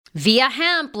Via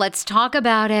Hemp, let's talk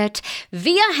about it.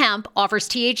 Via Hemp offers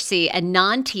THC and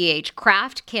non-TH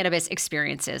craft cannabis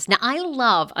experiences. Now, I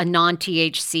love a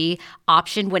non-THC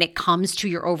option when it comes to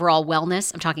your overall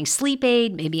wellness. I'm talking sleep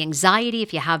aid, maybe anxiety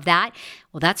if you have that.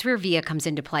 Well, that's where Via comes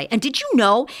into play. And did you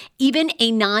know even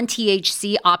a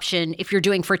non-THC option, if you're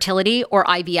doing fertility or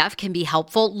IVF, can be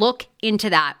helpful? Look into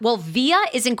that. Well, Via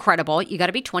is incredible. You got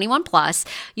to be 21 plus.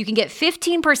 You can get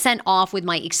 15% off with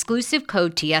my exclusive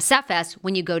code TSFS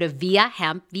when you go to Via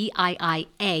Hemp,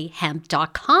 VIIA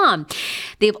hemp.com.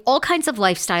 They have all kinds of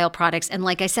lifestyle products. And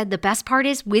like I said, the best part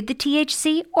is with the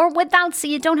THC or without, so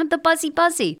you don't have the buzzy.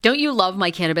 Don't you love my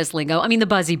cannabis lingo? I mean, the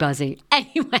buzzy.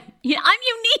 Anyway, I'm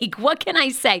unique. What can I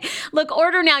say? Look,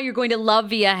 order now. You're going to love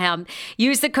Via Hemp.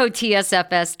 Use the code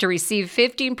TSFS to receive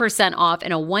 15% off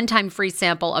and a one-time free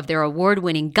sample of their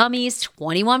award-winning gummies,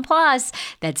 21 plus.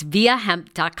 That's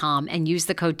viahemp.com, and use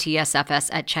the code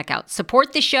TSFS at checkout.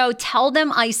 Support the show. Tell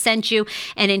them I sent you,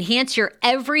 and enhance your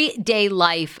everyday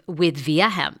life with Via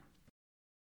Hemp.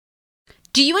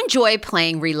 Do you enjoy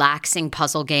playing relaxing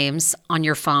puzzle games on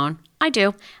your phone? I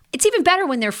do. It's even better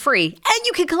when they're free, and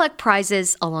you can collect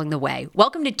prizes along the way.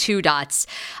 Welcome to Two Dots.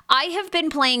 I have been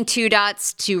playing Two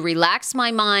Dots to relax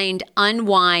my mind,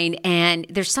 unwind, and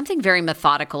there's something very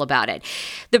methodical about it.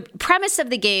 The premise of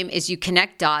the game is you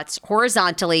connect dots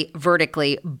horizontally,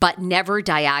 vertically, but never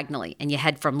diagonally, and you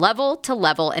head from level to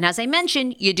level. And as I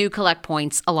mentioned, you do collect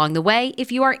points along the way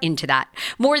if you are into that.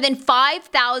 More than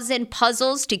 5,000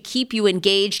 puzzles to keep you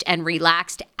engaged and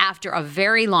relaxed after a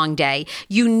very long day.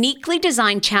 Uniquely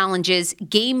designed challenges,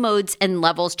 game modes, and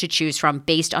levels to choose from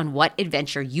based on what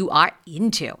adventure you are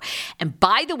into. And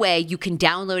by the way, you can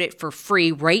download it for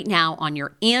free right now on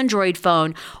your Android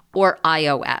phone or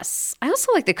iOS. I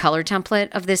also like the color template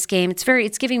of this game.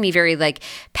 It's giving me very like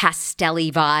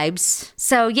pastel-y vibes.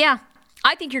 So yeah,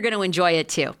 I think you're going to enjoy it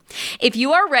too. If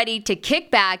you are ready to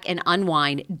kick back and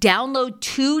unwind, download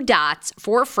Two Dots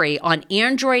for free on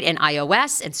Android and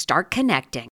iOS and start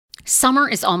connecting. Summer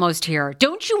is almost here.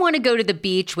 Don't you want to go to the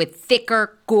beach with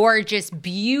thicker, gorgeous,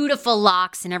 beautiful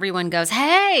locks and everyone goes,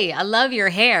 "Hey, I love your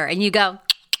hair." And you go,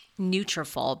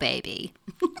 "Nutrafol, baby."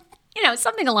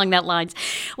 Something along that lines.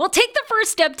 Well, take the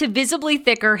first step to visibly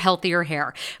thicker, healthier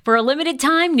hair. For a limited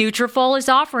time, Nutrafol is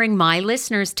offering my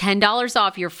listeners $10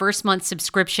 off your first month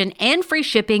subscription and free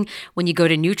shipping when you go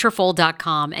to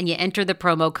Nutrafol.com and you enter the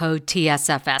promo code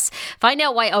TSFS. Find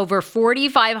out why over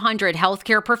 4,500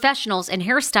 healthcare professionals and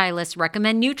hairstylists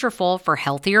recommend Nutrafol for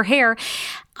healthier hair.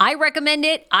 I recommend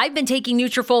it. I've been taking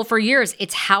Nutrafol for years.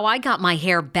 It's how I got my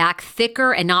hair back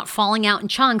thicker and not falling out in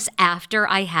chunks after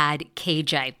I had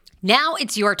KJ. Now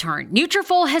it's your turn.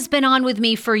 Nutrafol has been on with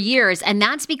me for years, and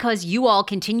that's because you all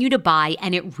continue to buy,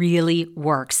 and it really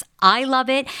works. I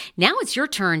love it. Now it's your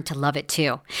turn to love it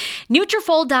too.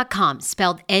 Nutrafol.com,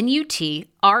 spelled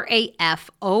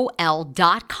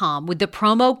Nutrafol.com with the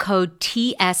promo code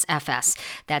TSFS.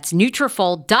 That's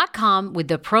Nutrafol.com with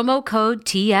the promo code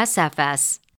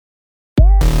TSFS.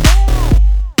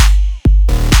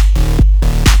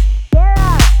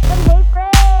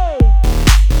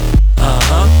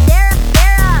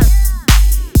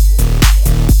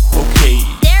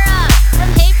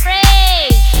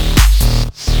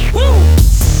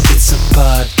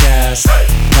 Podcast,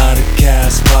 not a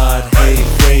cast pod. Hey,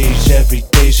 Frage, every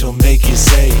day she'll make you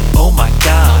say, "Oh my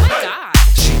God."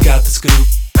 She got the scoop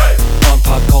on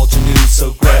pop culture news,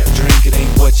 so grab a drink. It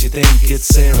ain't what you think. It's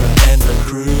Sarah and the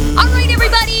crew. All right,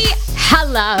 everybody.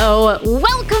 Hello.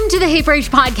 Welcome to the Hey Frage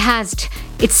podcast.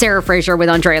 It's Sarah Fraser with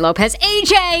Andrea Lopez.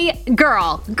 AJ,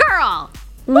 girl.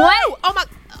 What? Oh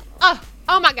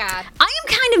my God. I am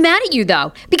kind of mad at you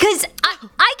though, because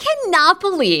I cannot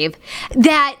believe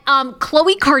that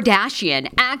Khloe Kardashian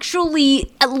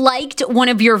actually liked one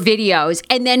of your videos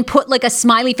and then put like a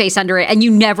smiley face under it, and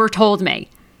you never told me.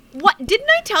 What? Didn't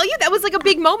I tell you? That was like a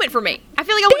big moment for me. I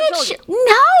feel like I would have told you.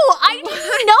 No, I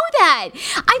didn't know that.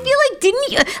 I feel like,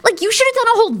 didn't you? Like, you should have done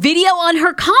a whole video on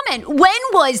her comment. When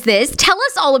was this? Tell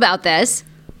us all about this.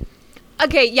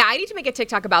 Okay, yeah, I need to make a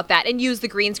TikTok about that and use the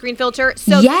green screen filter.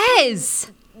 So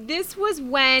yes. This was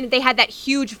when they had that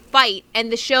huge fight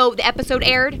and the episode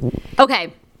aired.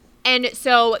 Okay. And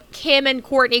so Kim and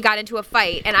Kourtney got into a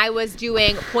fight, and I was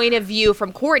doing point of view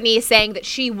from Kourtney saying that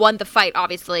she won the fight,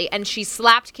 obviously, and she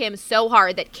slapped Kim so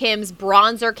hard that Kim's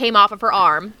bronzer came off of her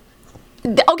arm.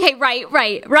 Okay, right.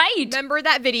 Remember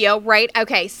that video, right?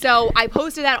 Okay, so I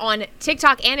posted that on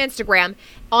TikTok and Instagram.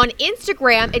 On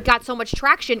Instagram, it got so much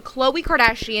traction, Khloe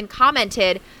Kardashian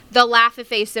commented the laugh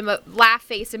face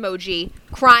emoji,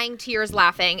 crying, tears,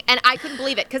 laughing, and I couldn't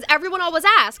believe it, because everyone always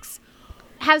asks,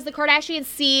 has the Kardashians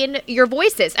seen your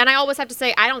voices? And I always have to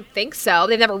say, I don't think so.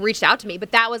 They've never reached out to me,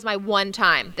 but that was my one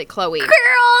time that Khloe.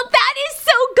 Girl, that is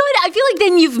so good. I feel like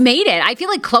then you've made it. I feel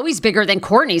like Khloe's bigger than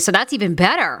Kourtney, so that's even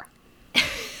better.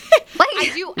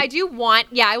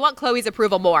 I want Khloe's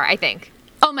approval more, I think.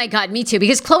 Oh my God, me too.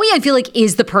 Because Khloe, I feel like,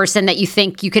 is the person that you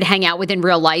think you could hang out with in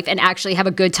real life and actually have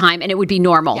a good time and it would be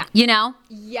normal, you know?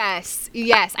 Yes.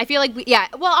 I feel like,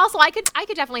 well, also, I could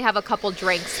definitely have a couple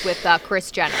drinks with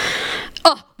Kris Jenner.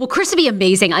 Oh, well, Kris would be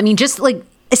amazing. I mean, just like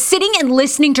sitting and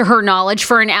listening to her knowledge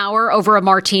for an hour over a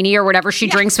martini or whatever she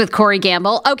drinks with Corey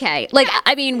Gamble. Okay. Like,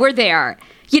 I mean, we're there.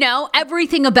 You know,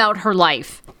 everything about her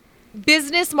life.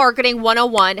 Business marketing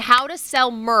 101, how to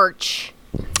sell merch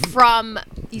from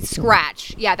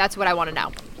scratch. Yeah, that's what I want to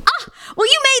know. Well,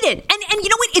 you made it. And you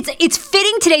know what? It's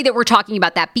fitting today that we're talking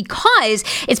about that because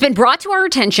it's been brought to our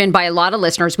attention by a lot of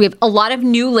listeners. We have a lot of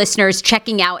new listeners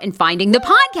checking out and finding the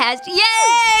podcast.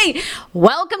 Yay!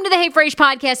 Welcome to the Hey Frase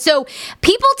podcast. So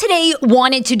people today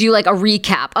wanted to do like a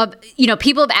recap of, you know,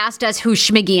 people have asked us who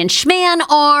Schmiggy and Schman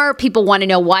are. People want to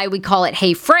know why we call it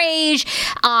Hey Frase.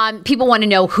 People want to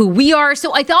know who we are.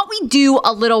 So I thought we'd do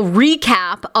a little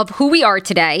recap of who we are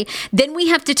today. Then we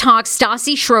have to talk.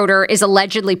 Stassi Schroeder is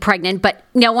allegedly pregnant, but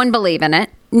no one believing it.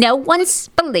 No one's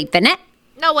believing it.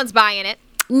 No one's buying it.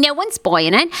 No one's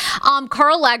buying it.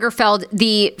 Karl Lagerfeld,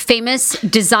 the famous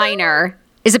designer,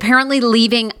 is apparently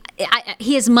leaving.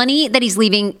 He has money that he's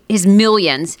leaving his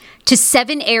millions to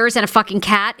 7 heirs and a fucking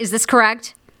cat. Is this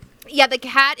correct? Yeah, the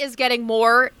cat is getting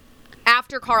more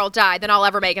after Karl died than I'll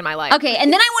ever make in my life. Okay,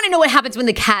 and then I want to know what happens when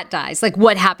the cat dies. Like,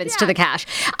 what happens to the cash?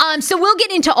 So we'll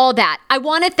get into all that. I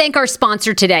want to thank our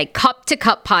sponsor today, Cup to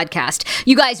Cup Podcast.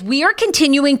 You guys, we are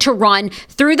continuing to run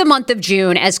through the month of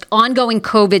June as ongoing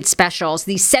COVID specials,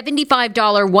 the $75,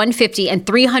 $150, and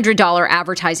 $300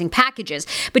 advertising packages.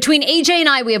 Between AJ and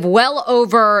I, we have well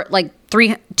over like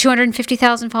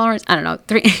 250,000 followers. I don't know.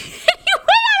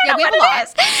 Yeah, we have a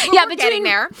lot. Yeah, but getting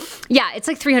there. Yeah, it's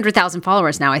like 300,000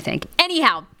 followers now, I think.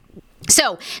 Anyhow.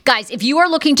 So, guys, if you are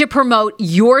looking to promote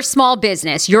your small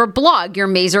business, your blog, your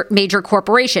major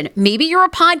corporation, maybe you're a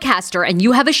podcaster and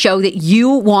you have a show that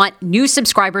you want new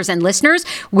subscribers and listeners,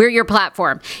 we're your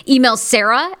platform. Email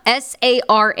Sarah,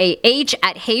 SARAH,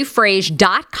 at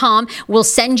heyfrase.com. We'll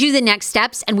send you the next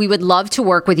steps and we would love to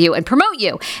work with you and promote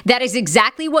you. That is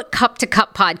exactly what Cup to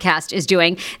Cup Podcast is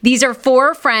doing. These are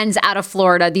 4 friends out of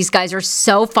Florida. These guys are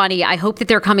so funny. I hope that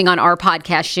they're coming on our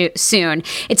podcast soon.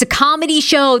 It's a comedy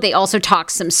show. They also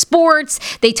talk some sports.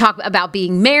 They talk about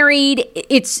being married.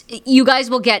 You guys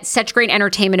will get such great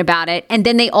entertainment about it. And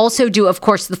then they also do, of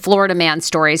course, the Florida Man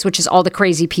Stories, which is all the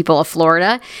crazy people of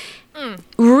Florida.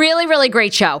 Really, really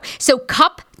great show. So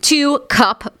Cup to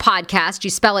Cup Podcast. You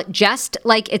spell it just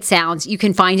like it sounds. You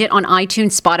can find it on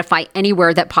iTunes, Spotify,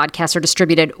 anywhere that podcasts are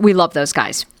distributed. We love those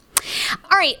guys.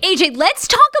 All right, AJ, let's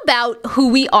talk about who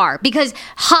we are because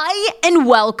hi and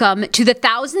welcome to the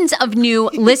thousands of new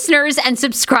listeners and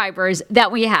subscribers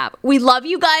that we have. We love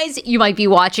you guys. You might be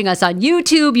watching us on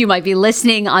YouTube. You might be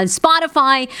listening on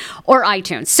Spotify or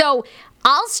iTunes. So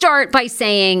I'll start by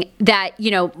saying that,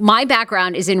 you know, my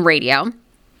background is in radio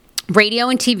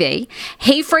and TV.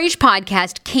 Hey Frase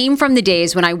podcast came from the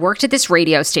days when I worked at this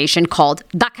radio station called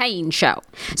The Kane Show.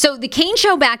 So The Kane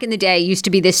Show back in the day used to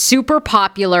be this super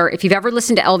popular, if you've ever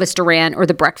listened to Elvis Duran or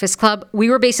The Breakfast Club, we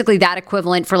were basically that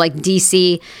equivalent for like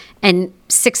DC and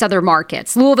 6 other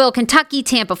markets. Louisville, Kentucky,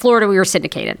 Tampa, Florida, we were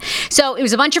syndicated. So it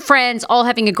was a bunch of friends all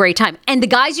having a great time. And the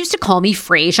guys used to call me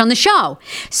Frase on the show.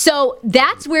 So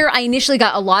that's where I initially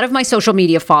got a lot of my social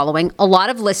media following. A lot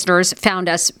of listeners found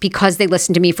us because they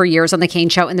listened to me for years on The Kane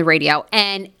Show and the radio.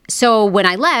 And so when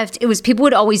I left, it was people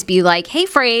would always be like, hey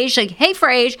Frase, like, hey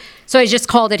Frase. So I just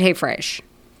called it Hey Frase.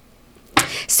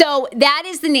 So that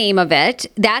is the name of it.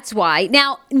 That's why.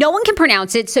 Now, no one can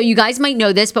pronounce it, so you guys might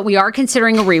know this, but we are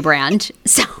considering a rebrand.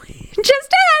 So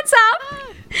just a heads up.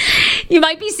 You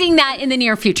might be seeing that in the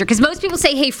near future because most people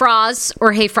say Hey Fraz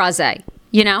or Hey Fraze,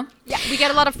 you know? Yeah, we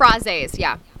get a lot of Frazes,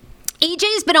 yeah. AJ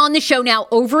has been on the show now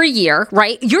over a year,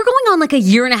 right? You're going on like a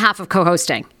year and a half of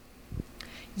co-hosting.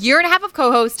 Year and a half of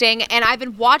co-hosting, and I've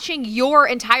been watching your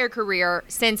entire career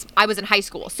since I was in high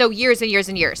school. So years and years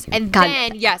and years. And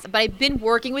then, yes, but I've been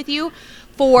working with you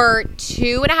for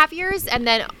 2.5 years and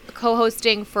then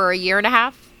co-hosting for a year and a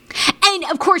half. And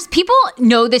of course, people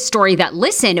know this story that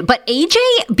listen, but AJ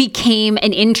became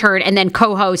an intern and then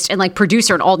co-host and like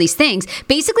producer and all these things,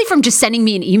 basically from just sending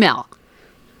me an email.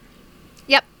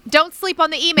 Yep. Don't sleep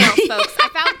on the emails, folks.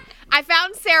 I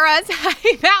found Sarah's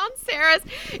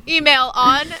email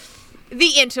on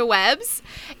the interwebs.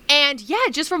 And yeah,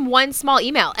 just from one small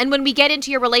email. And when we get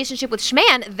into your relationship with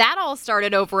Schman, that all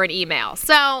started over an email.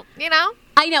 So, you know.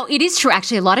 I know, it is true.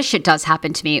 Actually, a lot of shit does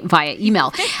happen to me via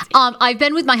email. I've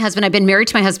been with my husband. I've been married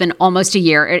to my husband almost a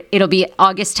year. It'll be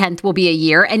August 10th will be a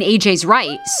year. And AJ's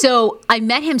right. So I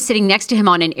met him sitting next to him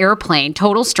on an airplane,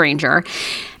 total stranger.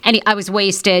 And I was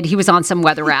wasted. He was on some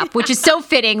weather app, which is so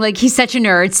fitting. Like, he's such a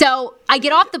nerd. So I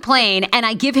get off the plane and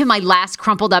I give him my last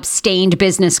crumpled up stained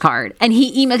business card. And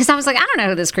he emailed, because I was like, I don't know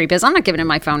who this creep is. I'm not giving him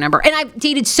my phone number. And I've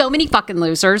dated so many fucking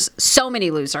losers, so many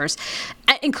losers,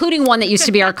 including one that used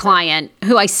to be our client,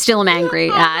 who I still am angry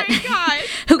at, my God.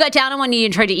 who got down on one knee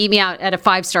and tried to eat me out at a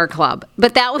 5-star club.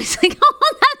 But that was like a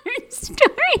whole other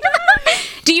story.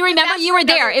 Do you remember? You were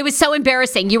there. It was so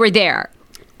embarrassing. You were there.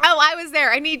 Oh, I was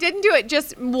there, and he didn't do it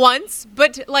just once,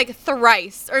 but like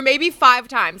thrice, or maybe 5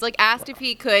 times. Like, asked if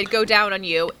he could go down on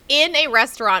you in a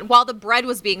restaurant while the bread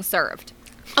was being served.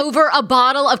 Over a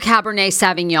bottle of Cabernet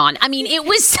Sauvignon. I mean, it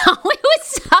was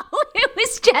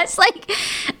just like,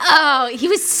 oh, he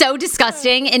was so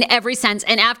disgusting in every sense.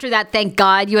 And after that, thank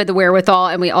God you had the wherewithal,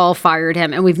 and we all fired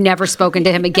him, and we've never spoken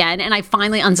to him again. And I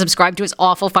finally unsubscribed to his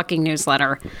awful fucking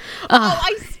newsletter.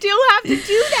 I still have to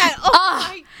do that. Oh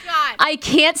my God. I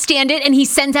can't stand it. And he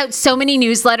sends out so many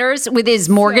newsletters with his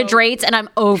mortgage rates, and I'm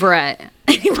over it.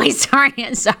 Anyway, sorry.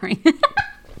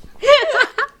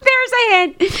 There's a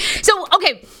hint. So,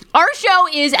 okay, our show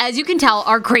is, as you can tell,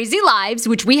 our crazy lives,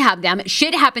 which we have them.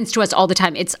 Shit happens to us all the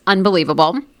time. It's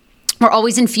unbelievable. We're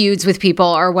always in feuds with people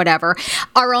or whatever.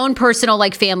 Our own personal,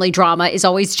 like, family drama is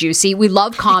always juicy. We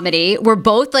love comedy. We're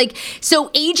both like, so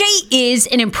AJ is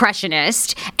an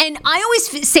impressionist. And I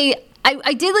always say,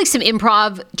 I did like some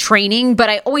improv training, but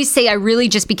I always say I really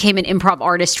just became an improv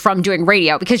artist from doing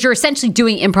radio, because you're essentially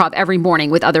doing improv every morning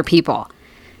with other people.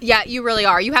 Yeah, you really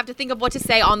are. You have to think of what to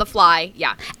say on the fly.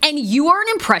 Yeah. And you are an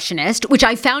impressionist, which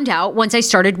I found out once I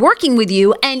started working with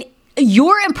you. And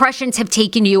your impressions have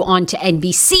taken you on to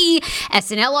NBC,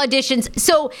 SNL auditions.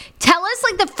 So tell us,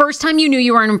 like, the first time you knew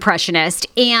you were an impressionist,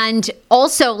 and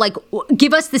also, like,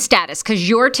 give us the status, because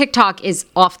your TikTok is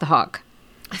off the hook.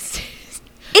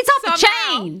 It's off the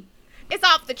chain. It's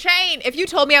off the chain. If you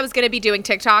told me I was going to be doing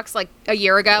TikToks like a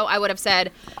year ago, I would have said,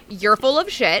 you're full of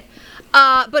shit.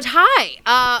 But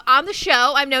hi, on the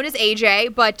show, I'm known as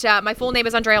AJ, but my full name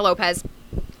is Andrea Lopez.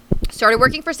 Started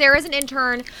working for Sarah as an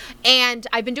intern, and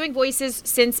I've been doing voices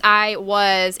since I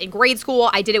was in grade school.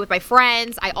 I did it with my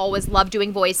friends. I always loved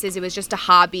doing voices. It was just a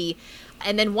hobby.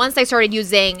 And then once I started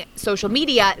using social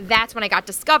media, that's when I got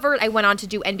discovered. I went on to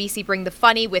do NBC Bring the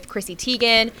Funny with Chrissy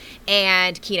Teigen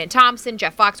and Kenan Thompson,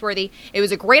 Jeff Foxworthy. It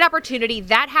was a great opportunity.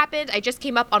 That happened. I just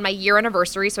came up on my year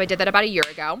anniversary, so I did that about a year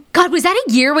ago. God, was that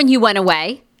a year when you went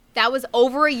away? That was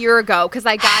over a year ago, because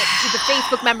I got the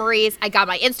Facebook memories. I got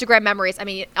my Instagram memories. I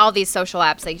mean, all these social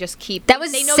apps, they just keep. That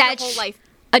was they know such your whole life.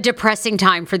 A depressing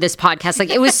time for this podcast. Like,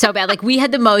 it was so bad. Like, we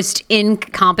had the most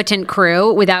incompetent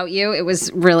crew without you. It was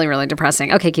really, really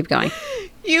depressing. Okay, keep going.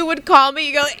 You would call me,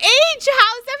 you go, H,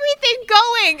 how's everything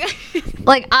going?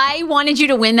 Like, I wanted you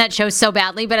to win that show so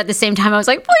badly, but at the same time, I was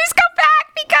like, please come back,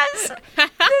 because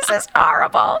this is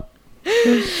horrible.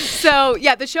 So,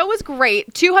 yeah, the show was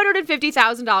great.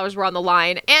 $250,000 were on the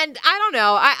line. And I don't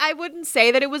know, I wouldn't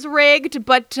say that it was rigged,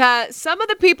 but some of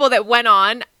the people that went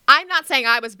on, I'm not saying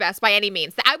I was best by any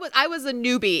means. I was a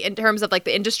newbie in terms of, like,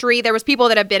 the industry. There was people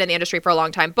that have been in the industry for a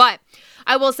long time, but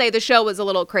I will say the show was a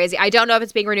little crazy. I don't know if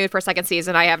it's being renewed for a second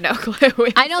season. I have no clue.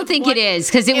 I don't think it is,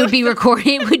 because it would be recorded.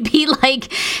 It would be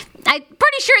like, I'm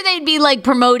pretty sure they'd be like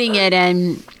promoting it,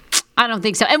 and I don't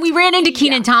think so. And we ran into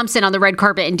Kenan Thompson on the red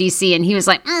carpet in DC, and he was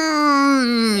like,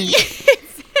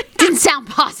 didn't sound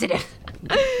positive.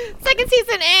 Second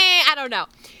season, I don't know.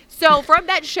 So from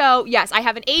that show, yes, I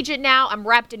have an agent now. I'm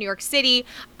repped in New York City.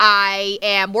 I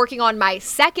am working on my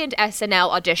second SNL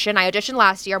audition. I auditioned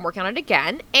last year. I'm working on it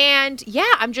again. And yeah,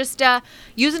 I'm just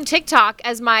using TikTok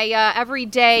as my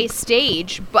everyday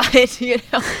stage, but, you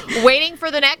know, waiting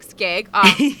for the next gig.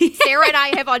 Sarah and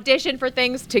I have auditioned for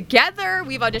things together.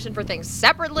 We've auditioned for things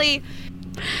separately.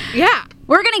 Yeah.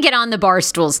 We're going to get on the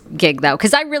Barstools gig, though,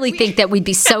 because I really think that we'd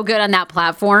be so good on that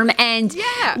platform. And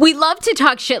we love to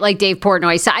talk shit like Dave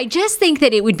Portnoy. So I just think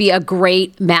that it would be a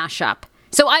great mashup.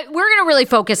 So we're going to really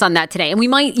focus on that today. And we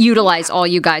might utilize all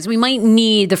you guys. We might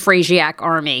need the Frasiac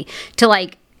army to,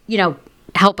 like, you know,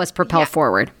 help us propel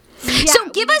forward. Yeah, so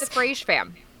give us the Frasier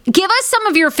fam. Give us some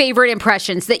of your favorite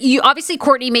impressions that you, obviously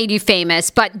Courtney made you famous,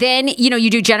 but then, you know, you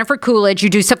do Jennifer Coolidge, you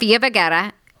do Sofia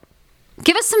Vergara.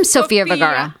 Give us some Sofia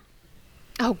Vergara.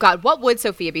 Oh God, what would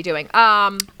Sophia be doing?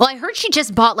 Well, I heard she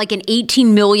just bought like an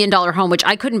 $18 million home, which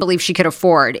I couldn't believe she could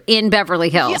afford in Beverly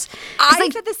Hills. I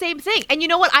said the same thing. And you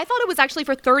know what? I thought it was actually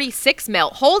for 36 mil.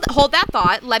 Hold that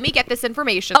thought. Let me get this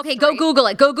information. Okay, go Google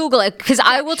it. Go Google it, because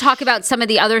I will talk about some of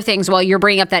the other things while you're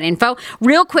bringing up that info.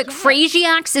 Real quick,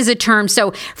 Phrasiacs is a term.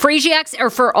 So Phrasiacs are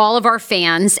for all of our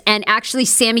fans. And actually,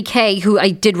 Sammy Kay, who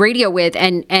I did radio with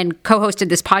and co-hosted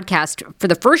this podcast for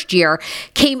the first year,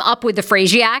 came up with the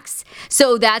Phrasiacs.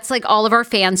 So that's like all of our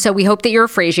fans. So we hope that you're a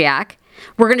Phrasiac.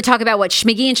 We're going to talk about what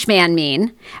Schmiggy and Schman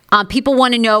mean. People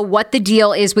want to know what the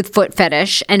deal is with foot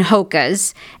fetish and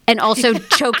hokas, and also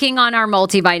choking on our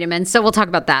multivitamins. So we'll talk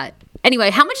about that. Anyway,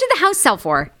 how much did the house sell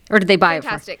for? Or did they buy it for?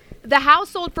 Fantastic. The house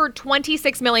sold for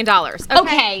 $26 million.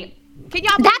 Okay. Can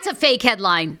y'all That's a fake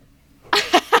headline.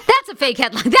 That's a fake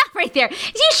headline. That right there.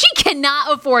 She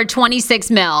cannot afford 26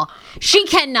 mil. She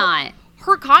cannot.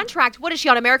 Her contract, what is she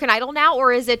on American Idol now,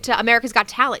 or is it America's Got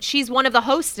Talent? She's one of the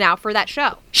hosts now for that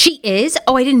show. She is?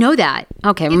 Oh, I didn't know that.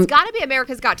 Okay. It's got to be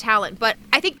America's Got Talent, but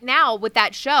I think now with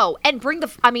that show, and not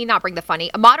Bring the Funny,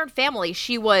 A Modern Family,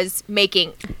 she was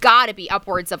making, gotta be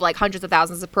upwards of like hundreds of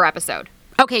thousands per episode.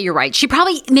 Okay, you're right.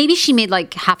 Maybe she made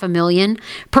like $500,000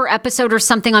 per episode or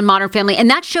something on Modern Family, and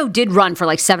that show did run for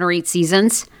like 7 or 8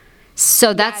 seasons.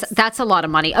 So that's a lot of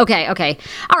money. Okay.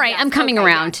 All right, I'm coming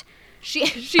around. Yeah. She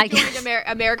joined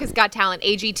America's Got Talent,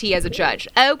 AGT, as a judge.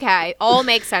 Okay, all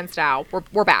makes sense now.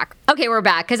 We're back. Okay, we're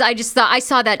back, because I just thought I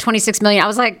saw that 26 million. I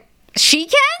was like, she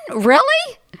can?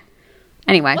 Really?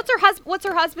 Anyway, what's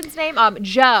her husband's name?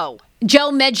 Joe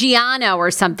Meggiano or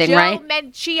something, right? Joe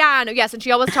Meggiano. Yes, and she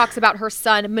always talks about her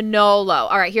son Manolo.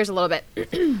 All right, here's a little bit.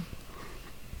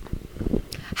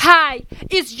 Hi,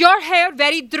 is your hair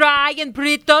very dry and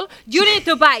brittle? You need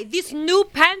to buy this new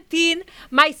Pantene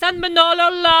my son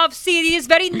Manolo loves. It is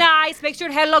very nice, makes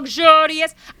your hair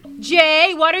luxurious.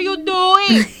 Jay, what are you doing?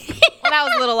 Well, that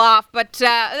was a little off, but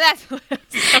that's... No,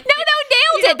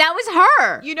 nailed it. That was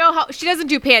her. You know how she doesn't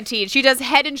do Pantene. She does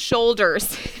Head and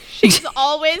Shoulders. She's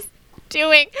always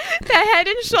doing the Head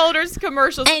and Shoulders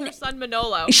commercials with her son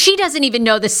Manolo. She doesn't even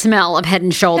know the smell of Head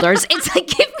and Shoulders. It's like,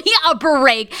 give me a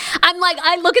break. I'm like,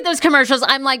 I look at those commercials.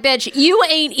 I'm like, bitch, you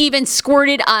ain't even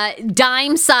squirted a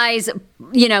dime size,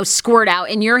 squirt out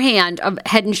in your hand of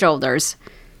Head and Shoulders.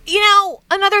 You know,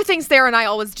 another thing Sarah and I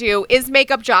always do is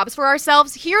make up jobs for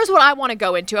ourselves. Here's what I want to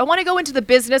go into. I want to go into the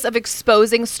business of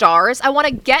exposing stars. I want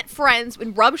to get friends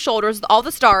and rub shoulders with all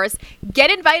the stars,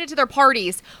 get invited to their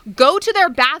parties, go to their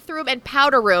bathroom and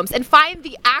powder rooms, and find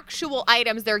the actual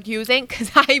items they're using,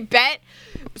 because I bet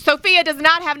Sophia does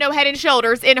not have no Head and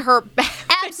Shoulders in her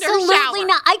Absolutely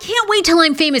not. I can't wait till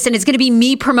I'm famous and it's going to be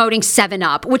me promoting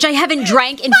 7-Up, which I haven't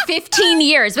drank in 15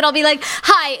 years. But I'll be like,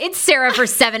 hi, it's Sarah for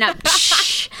 7-Up.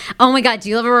 Shh. Oh my God, do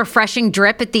you love a refreshing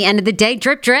drip at the end of the day?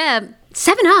 Drip, drip.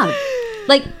 7-Up.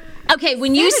 Like, okay,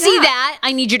 when you see that,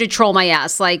 I need you to troll my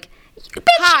ass. Like, bitch.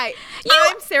 Hi,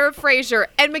 I'm Sarah Fraser,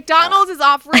 and McDonald's is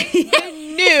offering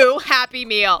a new Happy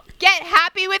Meal. Get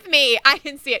happy with me. I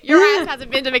can see it. Your ass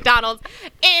hasn't been to McDonald's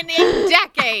in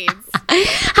decades.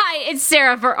 Hi, it's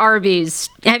Sarah for Arby's.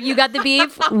 Have you got the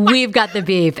beef? We've got the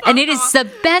beef, and it is the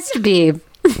best beef.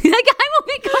 Like, I will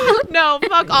be gone. No,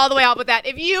 fuck all the way off with that.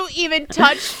 If you even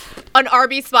touch an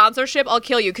Arby's sponsorship, I'll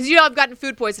kill you, because I've gotten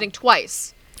food poisoning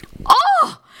twice.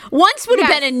 Oh! Once would have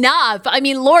been enough. I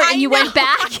mean, Lord, and you went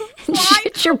back. Why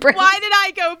did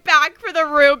I go back for the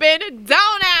Reuben?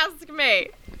 Don't ask me.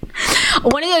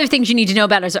 One of the other things you need to know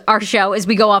about our show is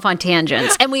we go off on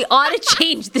tangents. And we ought to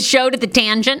change the show to the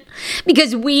tangent,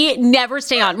 because we never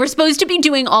stay on. We're supposed to be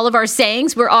doing all of our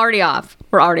sayings. We're already off.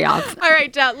 All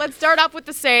right, let's start off with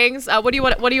the sayings. What do you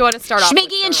want to start off with?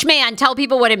 Schmiggy and Schman. Tell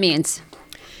people what it means.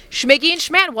 Schmiggy and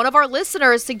Schman. One of our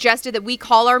listeners suggested that we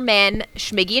call our men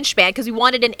Schmiggy and Schman because we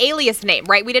wanted an alias name,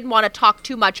 right? We didn't want to talk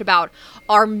too much about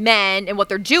our men and what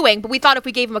they're doing, but we thought if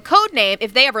we gave them a code name,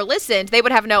 if they ever listened, they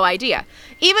would have no idea.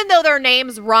 Even though their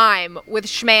names rhyme with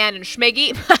Schman and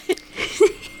Schmiggy.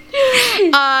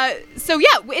 So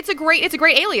yeah, it's a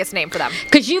great alias name for them.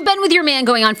 Because you've been with your man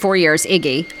going on 4 years,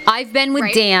 Iggy. I've been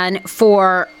with Dan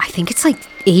for, I think it's like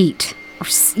 8.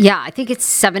 I think it's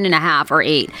 7.5 or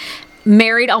 8.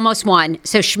 Married almost 1,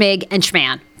 so Schmig and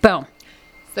Schman. Boom.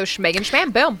 So Schmig and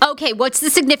Schman, boom. Okay, what's the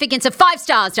significance of 5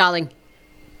 stars, darling?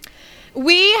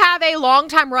 We have a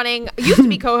long-time running, used to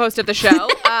be co-host of the show.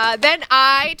 Then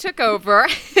I took over.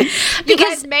 You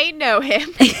guys may know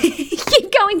him.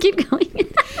 Keep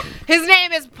going. His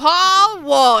name is Paul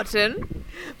Wharton.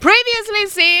 Previously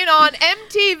seen on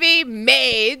MTV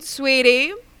Made,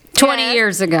 sweetie. 20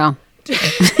 years ago.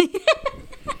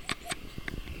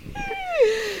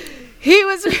 He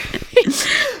was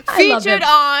featured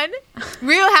on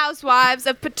Real Housewives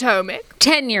of Potomac.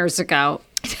 10 years ago.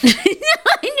 I'm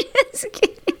just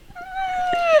kidding.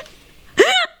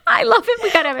 I love him.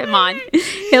 We gotta have him on.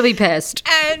 He'll be pissed.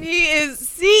 And he is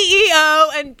CEO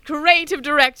and creative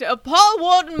director of Paul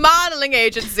Wharton Modeling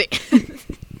Agency.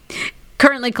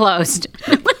 Currently closed.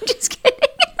 I'm just kidding.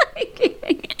 I'm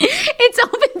kidding. It's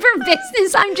open for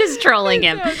business. I'm just trolling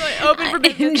him. Open for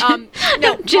business.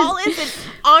 No, Paul is an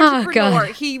entrepreneur.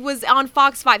 He was on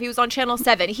Fox 5. He was on Channel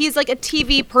 7. He's like a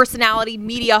TV personality,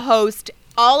 media host,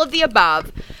 all of the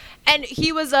above. And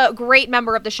he was a great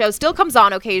member of the show, still comes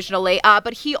on occasionally,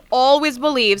 but he always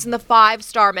believes in the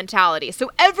 5-star mentality. So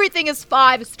everything is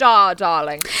 5-star,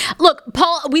 darling. Look,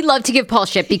 Paul, we love to give Paul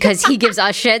shit because he gives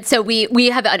us shit. So we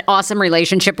have an awesome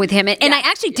relationship with him. And I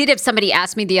actually did have somebody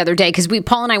ask me the other day, because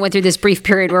Paul and I went through this brief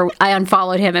period where I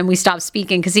unfollowed him and we stopped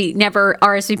speaking because he never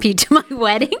RSVP'd to my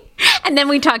wedding. And then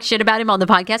we talked shit about him on the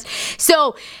podcast.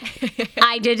 So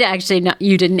I did actually, no,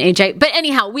 you didn't, AJ. But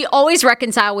anyhow, we always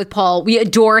reconcile with Paul. We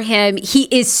adore him. He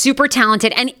is super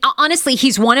talented. And honestly,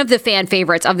 he's one of the fan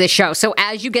favorites of this show. So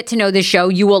as you get to know the show,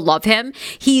 you will love him.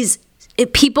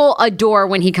 People adore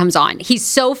when he comes on. He's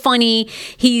so funny.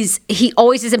 He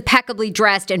always is impeccably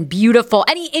dressed and beautiful.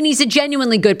 And he's a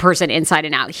genuinely good person inside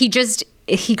and out. He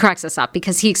cracks us up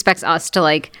because he expects us to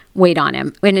like wait on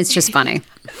him. And it's just funny.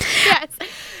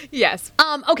 Yes.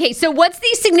 Okay, so what's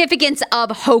the significance of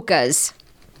Hoka's?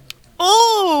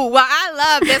 Oh, well, I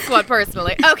love this one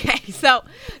personally. Okay, so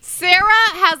Sarah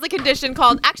has a condition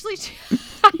called, actually,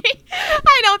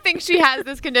 I don't think she has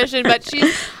this condition, but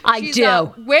she's she has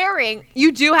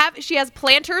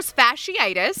plantar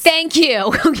fasciitis. Thank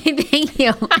you. Okay, thank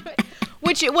you.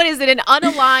 What is it, an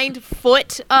unaligned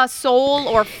foot sole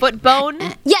or foot bone?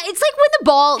 Yeah, it's like when the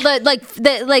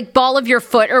ball of your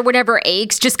foot or whatever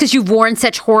aches just because you've worn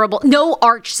such horrible, no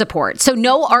arch support. So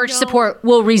no arch support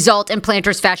will result in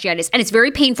plantar fasciitis. And it's very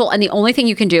painful. And the only thing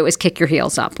you can do is kick your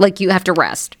heels up. Like you have to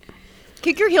rest.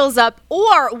 Kick your heels up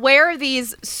or wear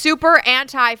these super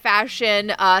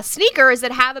anti-fashion sneakers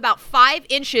that have about 5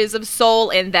 inches of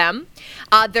sole in them.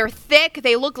 They're thick.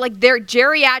 They look like they're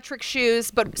geriatric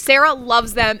shoes, but Sarah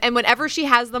loves them. And whenever she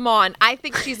has them on, I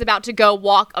think she's about to go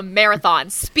walk a marathon,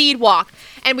 speed walk.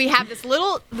 And we have this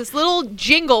little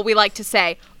jingle we like to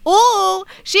say. Ooh,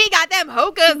 she got them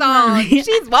Hoka's on.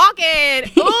 She's walking.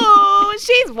 Ooh,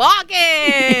 she's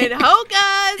walking.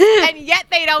 Hoka's. And yet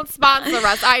they don't sponsor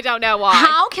us. I don't know why.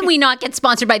 How can we not get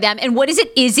sponsored by them? And what is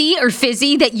it, Izzy or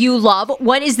Fizzy, that you love?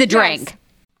 What is the drink? Yes.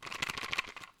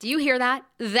 Do you hear that?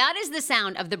 That is the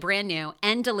sound of the brand new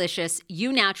and delicious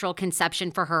Eu Natural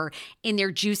Conception for Her in their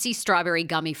juicy strawberry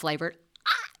gummy flavored.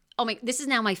 Oh my, this is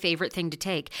now my favorite thing to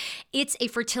take. It's a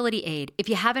fertility aid. If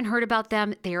you haven't heard about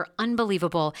them, they are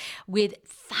unbelievable with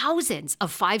thousands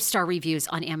of 5-star reviews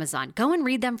on Amazon. Go and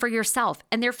read them for yourself.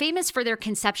 And they're famous for their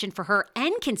Conception for Her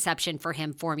and Conception for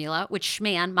Him formula, which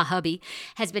Schman, my hubby,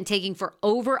 has been taking for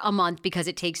over a month because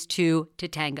it takes 2 to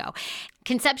tango.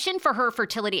 Conception for Her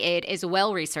fertility aid is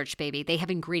well-researched, baby. They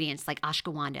have ingredients like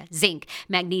ashwagandha, zinc,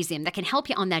 magnesium that can help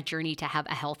you on that journey to have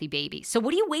a healthy baby. So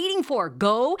what are you waiting for?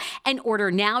 Go and order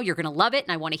now. You're going to love it,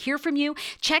 and I want to hear from you.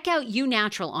 Check out Eu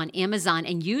Natural on Amazon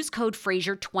and use code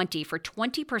Fraser20 for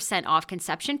 20% off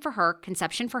Conception for Her,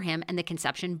 Conception for Him, and the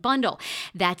Conception Bundle.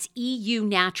 That's EU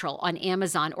Natural on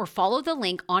Amazon, or follow the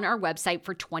link on our website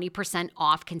for 20%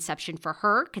 off Conception for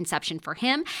Her, Conception for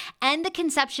Him, and the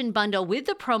Conception Bundle with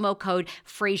the promo code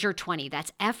Fraser20.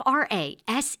 That's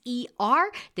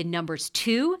FRASER, the numbers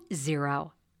 20.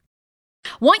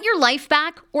 Want your life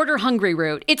back? Order Hungry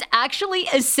Root. It's actually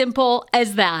as simple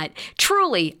as that.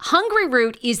 Truly, Hungry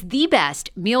Root is the best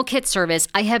meal kit service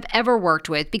I have ever worked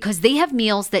with because they have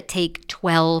meals that take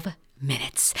 12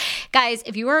 minutes. Guys,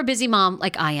 if you are a busy mom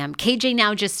like I am, KJ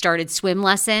now just started swim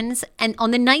lessons. And on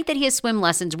the night that he has swim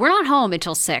lessons, we're not home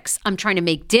until 6. I'm trying to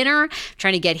make dinner,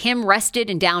 trying to get him rested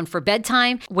and down for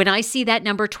bedtime. When I see that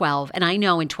number 12, and I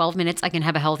know in 12 minutes I can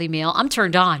have a healthy meal, I'm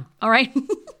turned on. All right.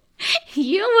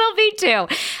 You will be too.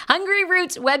 Hungry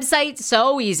Root's website,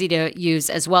 so easy to use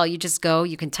as well. You just go,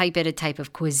 you can type in a type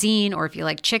of cuisine, or if you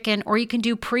like chicken, or you can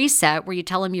do preset where you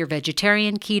tell them you're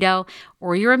vegetarian, keto,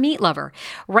 or you're a meat lover.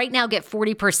 Right now, get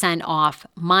 40% off.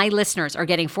 My listeners are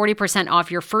getting 40% off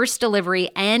your first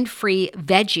delivery and free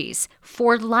veggies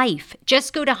for life.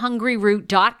 Just go to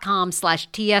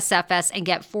hungryroot.com/TSFS and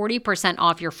get 40%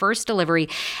 off your first delivery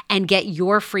and get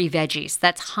your free veggies.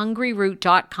 That's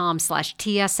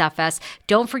hungryroot.com/TSFS.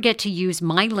 Don't forget to use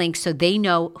my link so they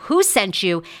know who sent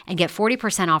you and get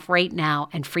 40% off right now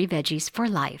and free veggies for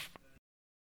life.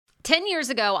 10 years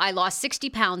ago, I lost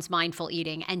 60 pounds mindful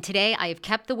eating, and today I have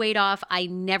kept the weight off. I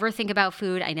never think about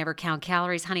food. I never count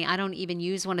calories. Honey, I don't even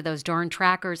use one of those darn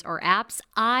trackers or apps.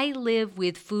 I live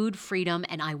with food freedom,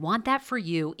 and I want that for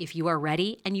you if you are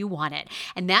ready and you want it.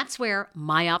 And that's where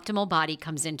My Optimal Body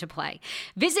comes into play.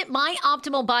 Visit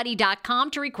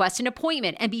myoptimalbody.com to request an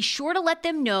appointment, and be sure to let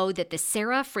them know that the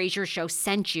Sarah Fraser Show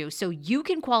sent you so you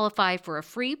can qualify for a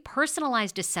free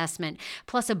personalized assessment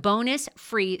plus a bonus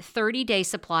free 30-day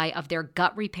supply of their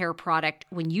gut repair product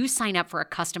when you sign up for a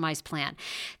customized plan.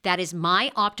 That is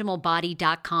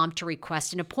myoptimalbody.com to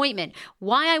request an appointment.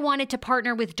 Why I wanted to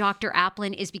partner with Dr.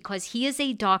 Applin is because he is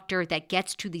a doctor that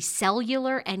gets to the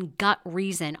cellular and gut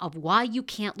reason of why you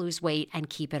can't lose weight and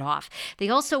keep it off. They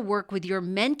also work with your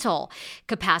mental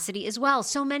capacity as well.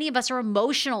 So many of us are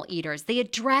emotional eaters. They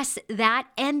address that,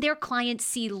 and their clients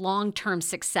see long-term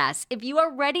success. If you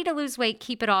are ready to lose weight,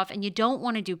 keep it off, and you don't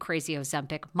want to do crazy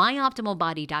Ozempic,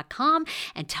 myoptimalbody.com,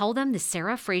 and tell them the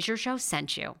Sarah Fraser Show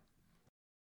sent you.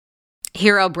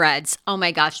 Hero Breads. Oh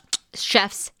my gosh.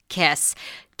 Chef's kiss.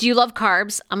 Do you love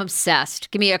carbs? I'm obsessed.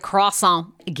 Give me a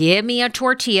croissant. Give me a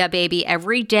tortilla, baby,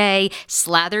 every day,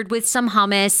 slathered with some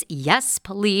hummus. Yes,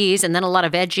 please. And then a lot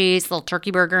of veggies, a little turkey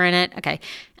burger in it. Okay.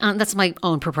 That's my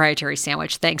own proprietary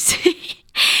sandwich. Thanks.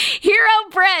 Hero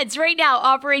Breads right now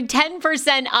offering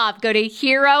 10% off. Go to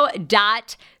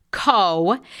hero.co.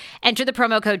 Enter the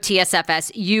promo code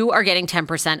TSFS. You are getting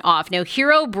 10% off. Now,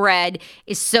 Hero Bread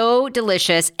is so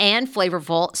delicious and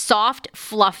flavorful, soft,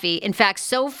 fluffy. In fact,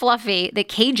 so fluffy that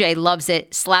KJ loves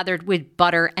it slathered with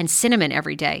butter and cinnamon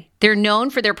every day. They're known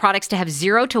for their products to have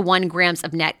 0 to 1 grams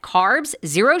of net carbs,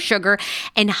 0 sugar,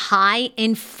 and high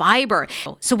in fiber.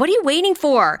 So what are you waiting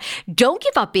for? Don't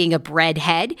give up being a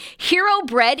breadhead. Hero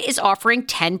Bread is offering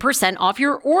 10% off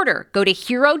your order. Go to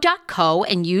hero.co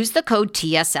and use the code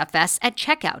TSFS at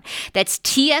checkout. That's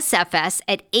TSFS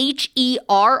at HERO.CO.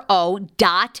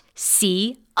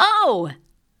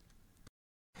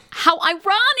 How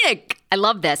ironic. I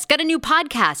love this. Got a new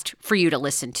podcast for you to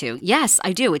listen to. Yes,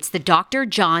 I do. It's the Dr.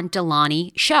 John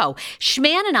Delaney Show.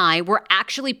 Schman and I were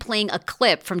actually playing a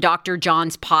clip from Dr.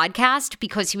 John's podcast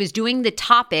because he was doing the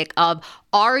topic of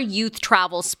are youth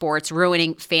travel sports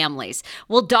ruining families?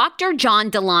 Well, Dr. John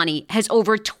Delaney has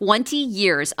over 20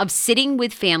 years of sitting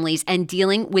with families and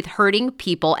dealing with hurting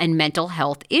people and mental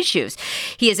health issues.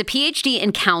 He has a PhD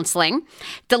in counseling.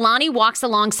 Delaney walks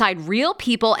alongside real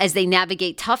people as they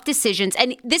navigate tough decisions.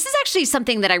 And this is actually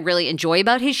something that I really enjoy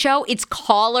about his show. It's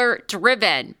caller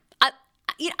driven.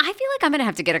 I feel like I'm going to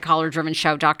have to get a caller-driven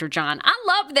show, Dr. John. I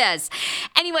love this.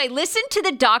 Anyway, listen to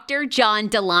the Dr. John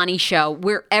Delaney Show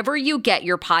wherever you get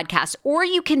your podcasts, or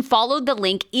you can follow the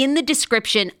link in the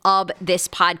description of this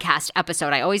podcast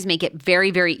episode. I always make it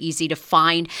very, very easy to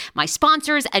find my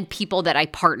sponsors and people that I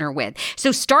partner with.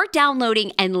 So start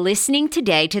downloading and listening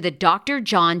today to the Dr.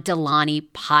 John Delaney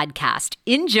podcast.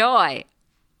 Enjoy.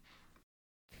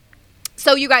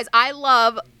 So you guys, I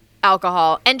love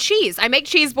alcohol and cheese. I make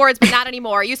cheese boards, but not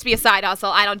anymore. It used to be a side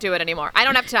hustle. I don't do it anymore. I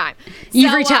don't have time.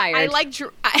 You've retired.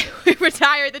 I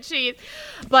retired the cheese.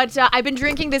 But I've been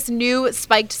drinking this new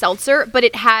spiked seltzer, but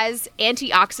it has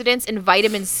antioxidants and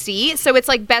vitamin C. So it's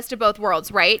like best of both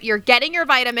worlds, right? You're getting your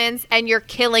vitamins and you're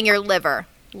killing your liver.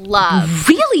 Love.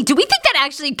 Really? Do we think that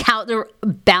actually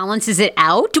balances it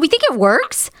out? Do we think it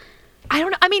works? I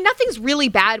don't know. I mean, nothing's really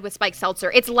bad with spiked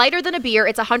seltzer. It's lighter than a beer.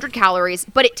 It's 100 calories,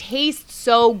 but it tastes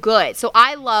so good. So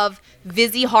I love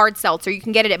Vizzy Hard Seltzer. You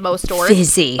can get it at most stores.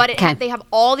 Vizzy. But they have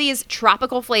all these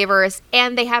tropical flavors,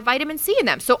 and they have vitamin C in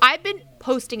them. So I've been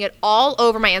posting it all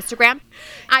over my Instagram.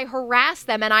 I harass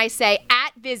them, and I say,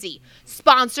 at Vizzy,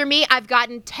 sponsor me. I've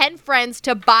gotten 10 friends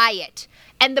to buy it.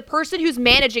 And the person who's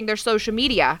managing their social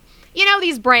media, you know,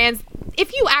 these brands,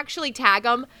 if you actually tag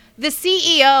them, the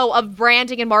CEO of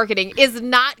branding and marketing is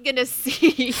not going to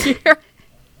see your...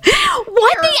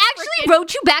 What? They actually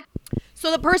wrote you back?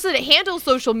 So the person that handles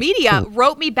social media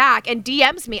wrote me back and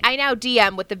DMs me. I now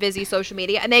DM with the Vizzy social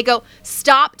media, and they go,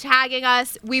 stop tagging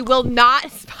us. We will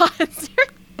not sponsor.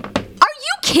 Are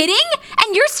you kidding?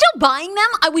 And you're still buying them?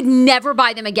 I would never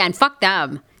buy them again. Fuck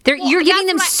them. You're giving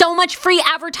them so much free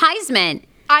advertisement.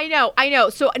 I know.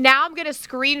 So now I'm going to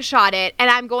screenshot it, and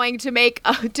I'm going to make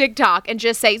a TikTok and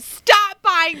just say, stop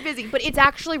buying Vizzy. But it's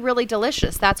actually really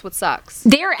delicious. That's what sucks.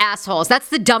 They're assholes. That's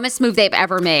the dumbest move they've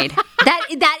ever made.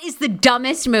 That is the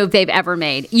dumbest move they've ever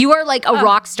made. You are like a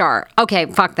rock star. Okay,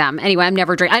 fuck them. Anyway, I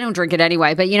don't drink it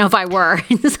anyway. But, you know, if I were,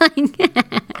 it's like...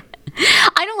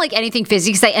 I don't like anything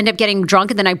fizzy because I end up getting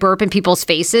drunk and then I burp in people's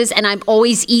faces. And I'm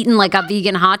always eating like a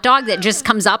vegan hot dog that just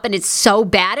comes up and it's so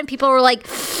bad. And people are like,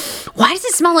 why does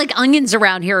it smell like onions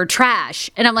around here or trash?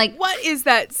 And I'm like, What is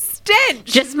that stench?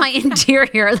 just my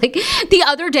interior. Like the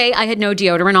other day I had no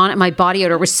deodorant on and my body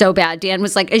odor was so bad. Dan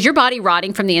was like, is your body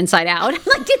rotting from the inside out? I'm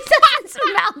like, it doesn't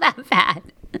smell that bad.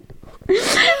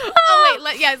 Oh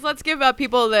wait, let's give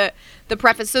people the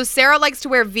preface. So Sarah likes to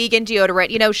wear vegan deodorant.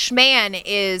 You know, Schman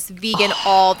is vegan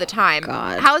all the time.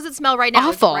 God. How does it smell right now?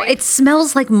 Awful. Right? It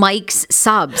smells like Mike's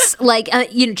subs, like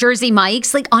Jersey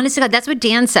Mike's. Like honest to God, that's what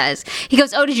Dan says. He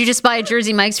goes, "Oh, did you just buy a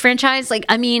Jersey Mike's franchise?" Like,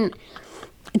 I mean,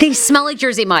 they smell like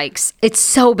Jersey Mike's. It's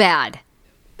so bad.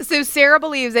 So Sarah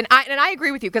believes, and I agree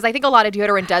with you, because I think a lot of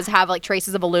deodorant does have like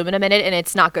traces of aluminum in it, and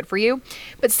it's not good for you.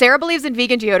 But Sarah believes in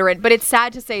vegan deodorant, but it's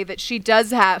sad to say that she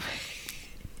does have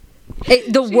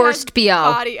The worst BO.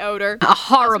 body odor.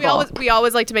 Horrible. We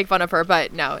always like to make fun of her,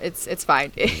 but no, it's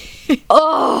fine.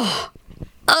 Oh,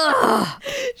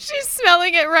 She's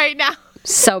smelling it right now.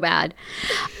 so bad.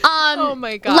 Oh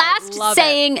my God. Last Love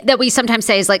saying that we sometimes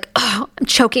say is like, "Oh, I'm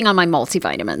choking on my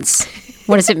multivitamins."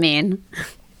 What does it mean?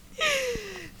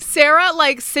 Sarah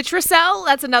likes Citracel.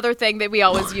 That's another thing that we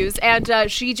always use. And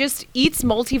she just eats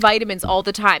multivitamins all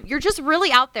the time. You're just really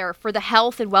out there for the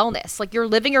health and wellness. Like, you're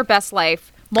living your best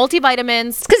life.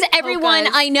 Multivitamins. Because everyone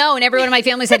I know and everyone in my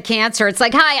family's had cancer. It's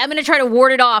like, hi, I'm going to try to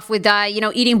ward it off with,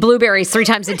 eating blueberries 3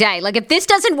 times a day. Like, if this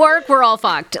doesn't work, we're all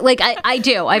fucked. Like, I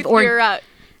do. I've ordered.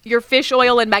 Your fish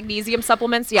oil and magnesium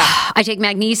supplements. Yeah. I take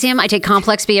magnesium. I take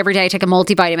Complex B every day. I take a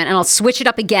multivitamin, and I'll switch it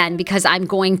up again because I'm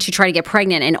going to try to get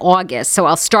pregnant in August. So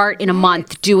I'll start in a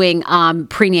month doing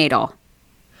prenatal.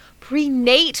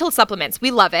 Prenatal supplements. We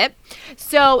love it.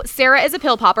 So Sarah is a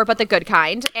pill popper, but the good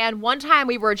kind. And one time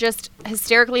we were just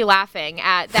hysterically laughing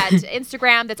at that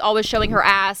Instagram that's always showing her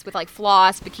ass with like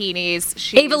floss,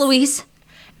 bikinis. Ava Louise.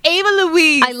 Ava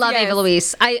Louise. I love Ava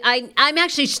Louise. I'm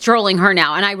actually trolling her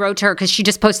now, and I wrote to her because she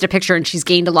just posted a picture and she's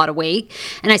gained a lot of weight.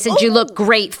 And I said, "You look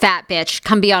great, fat bitch.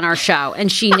 Come be on our show."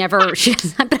 And she never.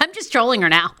 But I'm just trolling her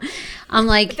now. I'm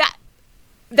like,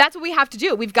 that's what we have to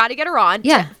do. We've got to get her on.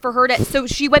 Yeah. For her to. So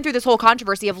she went through this whole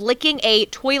controversy of licking a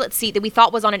toilet seat that we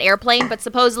thought was on an airplane, but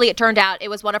supposedly it turned out it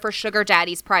was one of her sugar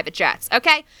daddy's private jets.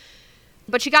 Okay.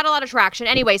 But she got a lot of traction.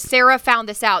 Anyway, Sarah found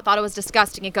this out, thought it was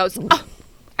disgusting. It goes, "Oh,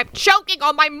 I'm choking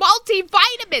on my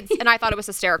multivitamins." And I thought it was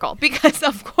hysterical because,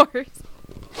 of course,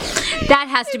 that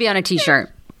has to be on a t-shirt.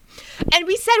 And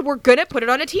we said we're going to put it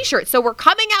on a t-shirt. So we're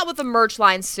coming out with a merch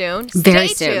line soon. Very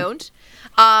Stay soon. tuned.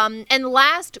 And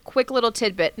last quick little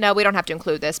tidbit. No, we don't have to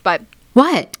include this, but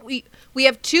What? we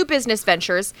have 2 business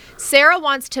ventures. Sarah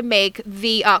wants to make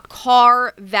the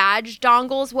car vag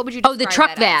dongles. What would you describe The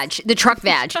truck that as? vag. The truck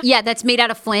vag. Yeah, that's made out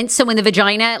of flint. So when the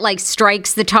vagina like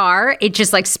strikes the tar, it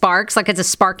just like sparks, like it's a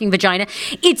sparking vagina.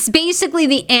 It's basically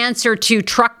the answer to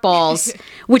truck balls,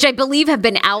 which I believe have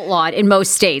been outlawed in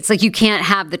most states. Like you can't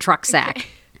have the truck sack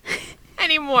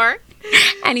Anymore.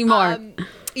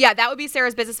 Yeah, that would be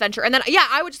Sarah's business venture. And then,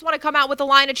 I would just want to come out with a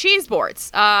line of cheese boards.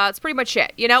 That's pretty much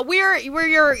it. You know, we're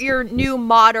your new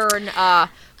modern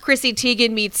Chrissy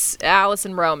Teigen meets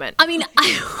Allison Roman. I mean,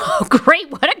 great.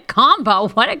 What a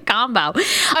combo.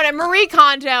 And Marie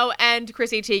Kondo and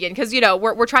Chrissy Teigen, because,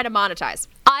 we're trying to monetize.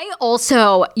 I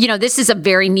also, this is a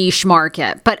very niche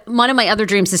market, but one of my other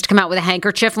dreams is to come out with a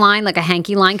handkerchief line, like a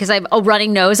hanky line, because I have a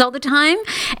running nose all the time,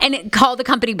 and call the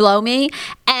company Blow Me,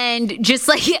 and just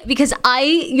like, because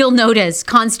you'll notice,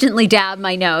 constantly dab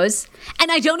my nose,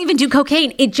 and I don't even do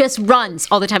cocaine. It just runs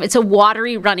all the time. It's a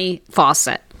watery, runny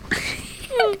faucet.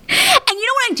 And you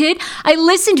know what I did? I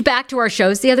listened back to our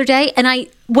shows the other day, and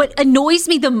what annoys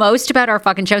me the most about our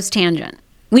fucking show's Tangent.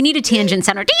 We need a Tangent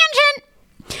Center. Tangent!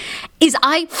 Is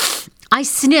I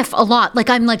sniff a lot, like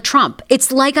I'm like Trump.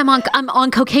 It's like I'm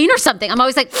on cocaine or something. I'm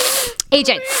always like,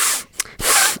 AJ,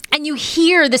 and you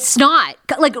hear the snot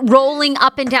like rolling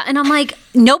up and down, and I'm like,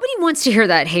 nobody wants to hear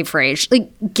that. Hey, Frage, like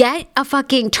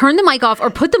turn the mic off or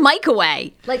put the mic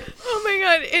away. Like, Oh my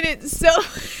God, and it's so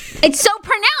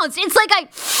pronounced. It's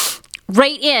like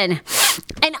right in,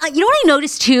 and you know what I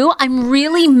noticed too? I'm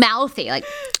really mouthy, like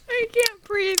I can't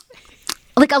breathe.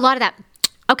 a lot of that.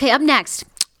 Okay, up next.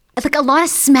 It's like a lot of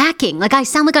smacking. Like I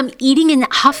sound like I'm eating and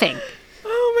huffing.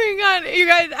 Oh my God, you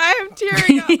guys, I am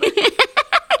tearing up.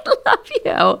 I love you.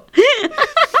 No,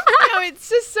 it's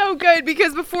just so good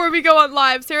because before we go on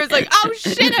live, Sarah's like, "Oh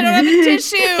shit, I don't have a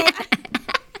tissue."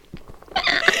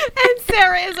 And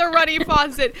Sarah is a runny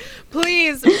faucet.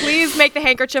 Please make the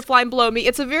handkerchief line Blow Me.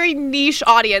 It's a very niche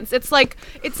audience. It's like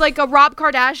a Rob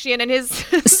Kardashian and his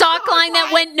Sock line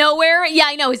that went nowhere. Yeah,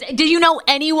 I know. Do you know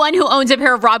anyone who owns a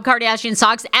pair of Rob Kardashian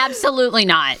socks? Absolutely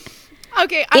not.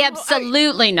 Okay.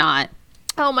 Absolutely not.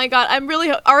 Oh my God. I'm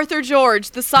really Arthur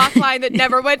George, the sock line that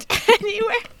never went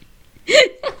anywhere.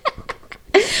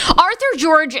 Arthur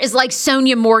George is like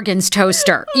Sonia Morgan's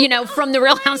toaster, from the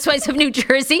Real Housewives of New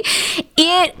Jersey.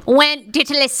 It went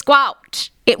diddly squat.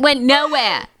 It went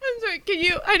nowhere. I'm sorry,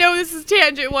 I know this is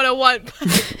Tangent 101,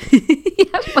 but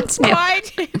Yeah, what's new?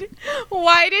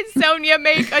 why did Sonia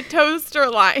make a toaster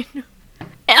line?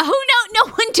 No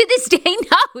one to this day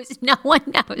knows. No one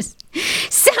knows.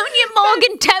 Sonia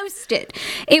Morgan toasted.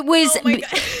 It was. Oh my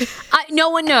God. No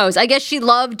one knows. I guess she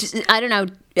loved, I don't know,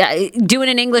 doing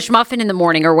an English muffin in the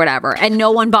morning or whatever, and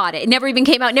no one bought it. It never even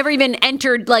came out. Never even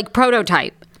entered like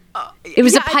prototype. It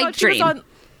was a pipe dream.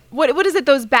 What is it?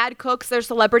 Those bad cooks? They're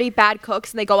celebrity bad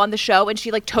cooks, and they go on the show, and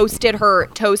she like toasted her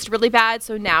toast really bad.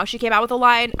 So now she came out with a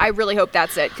line. I really hope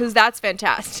that's it, because that's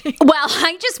fantastic. Well,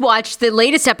 I just watched the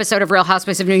latest episode of Real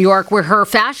Housewives of New York, where her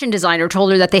fashion designer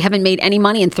told her that they haven't made any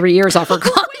money in 3 years off her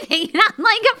clothing. And I'm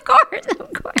like, of course.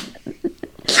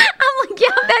 I'm like, yeah,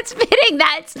 that's fitting.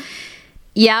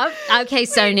 Yep. Okay,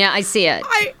 Sonia, I see it.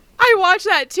 I watched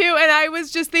that too, and I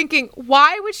was just thinking,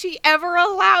 why would she ever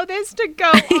allow this to go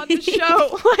on the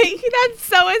show? Like, that's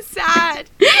so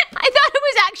sad. I thought it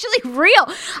was actually real.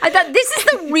 I thought this is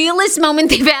the realest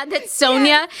moment they've had that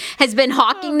Sonia has been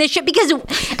hawking this shit. Because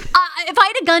if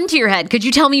I had a gun to your head, could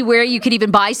you tell me where you could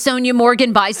even buy Sonia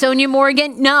Morgan?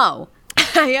 No.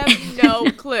 I have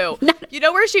no clue. You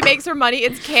know where she makes her money?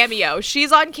 It's Cameo.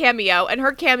 She's on Cameo, and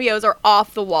her cameos are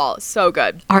off the wall. So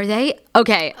good. Are they?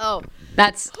 Okay. Oh.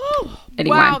 That's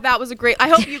anyway. Wow, that was a great. I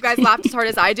hope you guys laughed as hard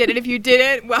as I did, and if you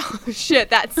didn't, well, shit,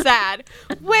 that's sad.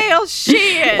 Well,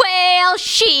 shit.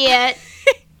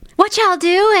 What y'all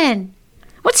doing?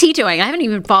 What's he doing? I haven't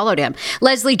even followed him.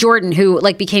 Leslie Jordan, who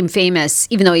became famous,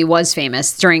 even though he was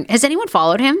famous during. Has anyone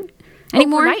followed him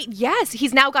anymore? Overnight, yes.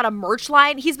 He's now got a merch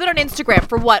line. He's been on Instagram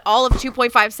for all of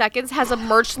 2.5 seconds. Has a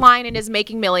merch line and is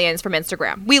making millions from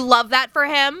Instagram. We love that for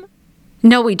him.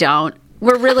 No, we don't.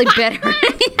 We're really bitter.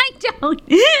 I don't.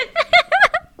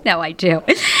 No, I do.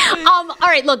 All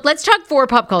right, look, let's talk 4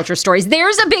 pop culture stories.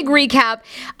 There's a big recap.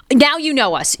 Now you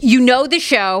know us. You know the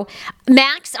show.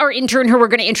 Max, our intern, who we're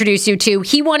going to introduce you to,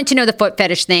 he wanted to know the foot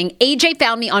fetish thing. AJ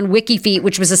found me on WikiFeet,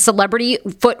 which was a celebrity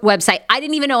foot website. I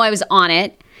didn't even know I was on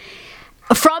it.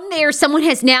 From there, someone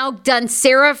has now done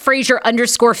Sarah Fraser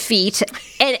 _feet,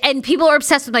 and people are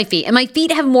obsessed with my feet. And my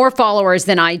feet have more followers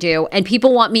than I do. And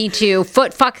people want me to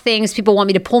foot fuck things. People want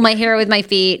me to pull my hair with my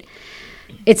feet.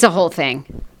 It's a whole thing.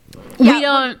 Yeah, we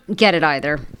don't get it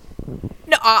either.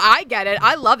 No, I get it.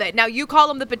 I love it. Now, you call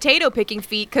them the potato picking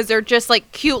feet because they're just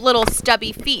like cute little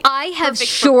stubby feet. I have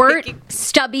short,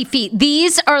 stubby feet.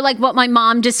 These are like what my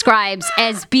mom describes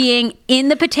as being in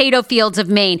the potato fields of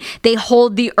Maine. They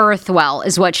hold the earth well,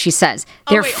 is what she says.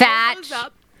 They're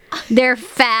fat. They're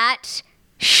fat,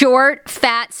 short,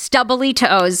 fat, stubbly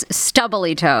toes.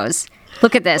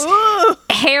 Look at this. Ooh.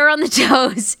 Hair on the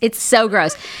toes. It's so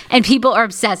gross. And people are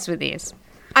obsessed with these.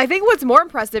 I think what's more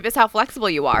impressive is how flexible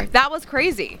you are. That was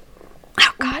crazy.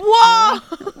 Oh, God.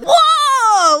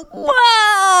 Whoa.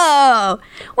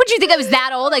 What, did you think I was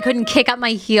that old? I couldn't kick up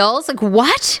my heels? Like,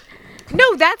 what?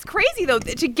 No, that's crazy, though.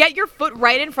 To get your foot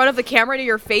right in front of the camera to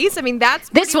your face, I mean, that's...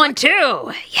 This one,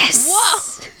 too. Yes. Whoa.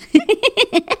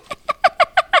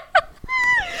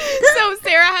 So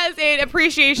Sarah has an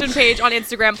appreciation page on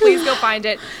Instagram. Please go find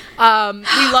it.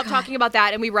 We love talking about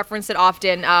that, and we reference it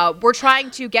often. We're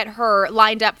trying to get her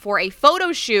lined up for a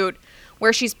photo shoot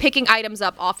where she's picking items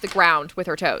up off the ground with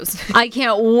her toes. I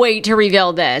can't wait to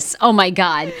reveal this. Oh, my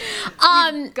God.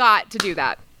 You've got to do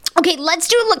that. Okay, let's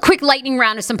do a quick lightning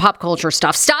round of some pop culture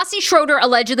stuff. Stassi Schroeder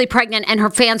allegedly pregnant, and her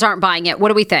fans aren't buying it. What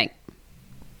do we think?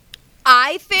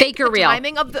 I think Fake or real? I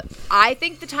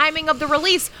think the timing of the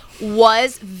release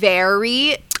was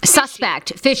very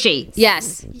fishy.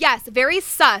 Yes, very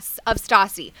sus of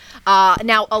Stassi.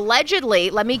 Now, allegedly,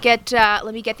 let me get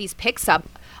these pics up.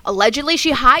 Allegedly,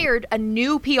 she hired a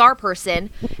new PR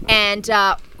person, and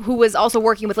who was also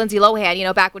working with Lindsay Lohan. You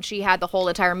know, back when she had the whole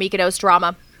entire Mykonos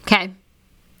drama. Okay,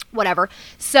 whatever.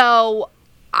 So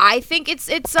I think it's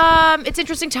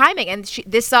interesting timing, and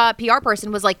this PR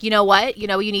person was like, you know what you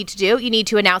need to do? You need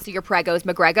to announce that you're pregos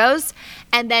McGregos,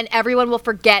 and then everyone will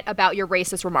forget about your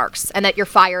racist remarks and that you're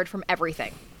fired from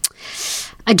everything.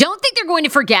 I don't think they're going to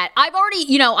forget. I've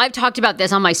already, I've talked about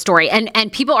this on my story,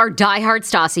 and people are diehard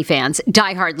Stassi fans.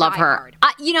 Diehard, love her.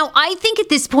 I think at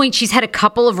this point she's had a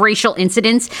couple of racial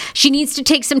incidents. She needs to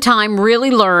take some time,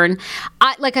 really learn.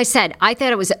 Like I said, I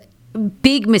thought it was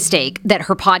big mistake that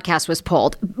her podcast was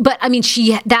pulled. But I mean,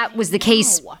 that was the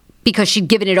case because she'd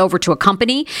given it over to a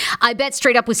company. I bet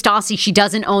straight up with Stassi, she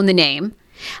doesn't own the name.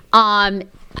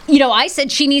 I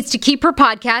said she needs to keep her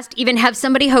podcast, even have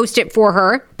somebody host it for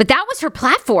her. But that was her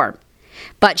platform.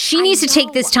 But she needs to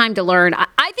take this time to learn.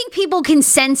 I think people can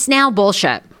sense now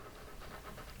bullshit.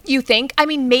 You think? I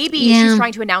mean, maybe she's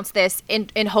trying to announce this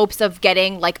in hopes of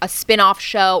getting like a spin-off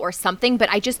show or something, but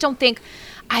I just don't think,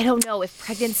 I don't know if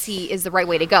pregnancy is the right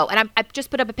way to go. And I just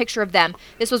put up a picture of them.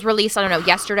 This was released, I don't know,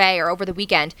 yesterday or over the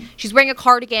weekend. She's wearing a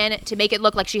cardigan to make it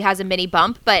look like she has a mini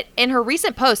bump, but in her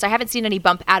recent post, I haven't seen any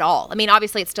bump at all. I mean,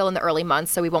 obviously it's still in the early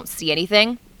months, so we won't see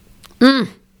anything.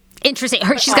 Interesting.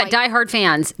 She's got diehard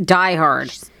fans.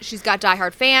 Diehard. She's got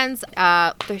diehard fans.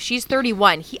 She's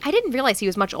 31. I didn't realize he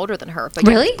was much older than her. But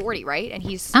really? He's 40, right? And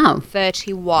he's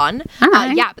 31. All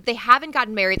right. Yeah, but they haven't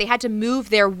gotten married. They had to move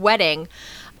their wedding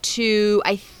to,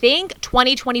 I think,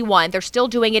 2021. They're still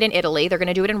doing it in Italy. They're going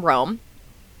to do it in Rome.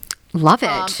 Love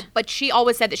it. But she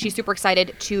always said that she's super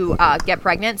excited to get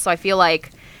pregnant. So I feel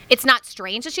like it's not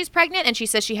strange that she's pregnant. And she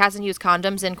says she hasn't used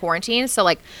condoms in quarantine. So,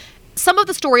 like, some of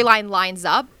the storyline lines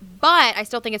up, but I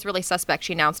still think it's really suspect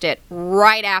she announced it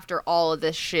right after all of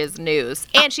this shiz news.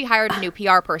 And she hired a new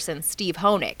PR person, Steve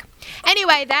Honig.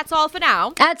 Anyway, that's all for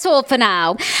now. That's all for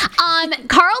now.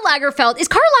 Karl Lagerfeld. Is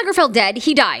Karl Lagerfeld dead?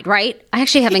 He died, right? I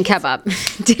actually haven't kept up.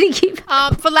 Did he keep...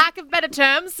 For lack of better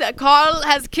terms, Karl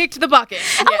has kicked the bucket.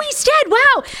 Oh, he's dead.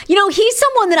 Wow. He's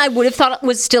someone that I would have thought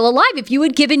was still alive. If you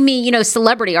had given me,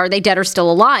 celebrity, are they dead or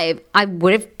still alive? I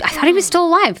thought he was still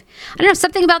alive. I don't know,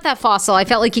 something about that fossil. I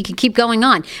felt like he could keep going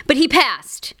on. But he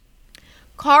passed.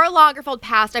 Karl Lagerfeld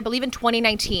passed, I believe, in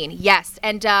 2019. Yes,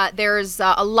 and there's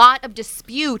a lot of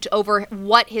dispute over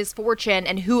what his fortune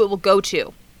and who it will go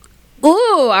to.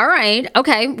 Ooh, all right.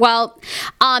 Okay. Well,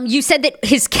 you said that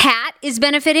his cat is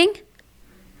benefiting?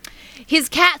 His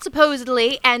cat,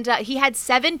 supposedly, and he had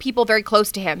 7 people very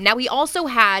close to him. Now, he also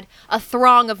had a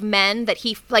throng of men that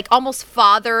he, almost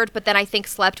fathered, but then I think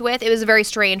slept with. It was a very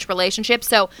strange relationship.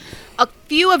 So a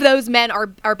few of those men are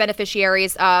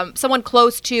beneficiaries. Someone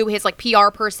close to his, PR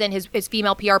person, his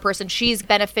female PR person, she's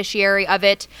beneficiary of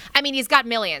it. I mean, he's got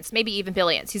millions, maybe even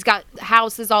billions. He's got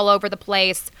houses all over the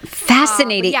place.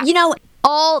 Fascinating. Yeah.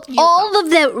 All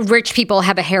of the rich people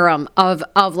have a harem of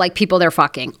people they're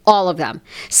fucking. All of them.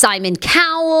 Simon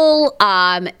Cowell,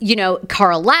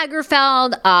 Karl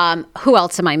Lagerfeld. Who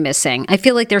else am I missing? I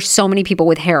feel like there's so many people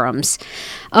with harems.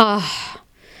 I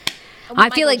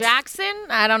feel like Jackson.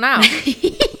 I don't know.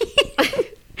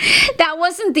 That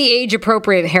wasn't the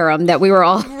age-appropriate harem that we were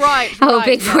all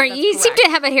hoping for. He seemed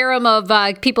to have a harem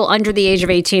of people under the age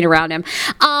of 18 around him.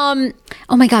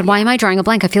 Oh my God, why am I drawing a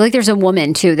blank? I feel like there's a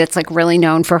woman, too, that's really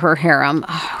known for her harem.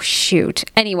 Oh, shoot.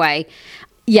 Anyway,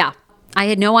 yeah. I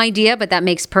had no idea, but that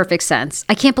makes perfect sense.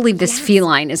 I can't believe this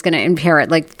feline is going to inherit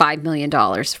 $5 million.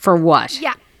 For what?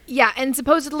 Yeah. Yeah, and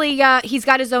supposedly he's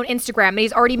got his own Instagram, and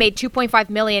he's already made $2.5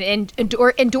 million in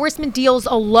endorsement deals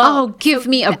alone. Oh, give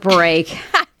me a break.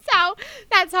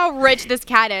 That's how rich this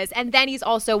cat is. And then he's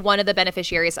also one of the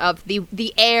beneficiaries of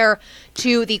the heir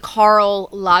to the Karl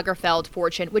Lagerfeld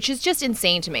fortune, which is just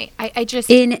insane to me. I just...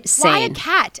 Insane. Why a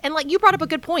cat? And you brought up a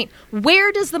good point.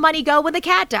 Where does the money go when the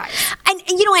cat dies? And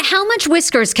how much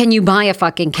whiskers can you buy a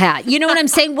fucking cat? You know what I'm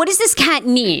saying? What does this cat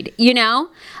need?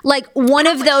 One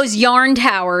of those yarn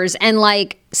towers and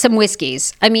some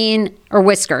whiskeys. Or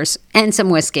whiskers and some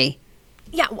whiskey.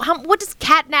 Yeah, what does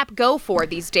catnap go for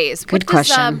these days? Good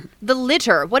question. The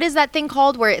litter, what is that thing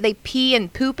called where they pee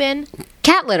and poop in?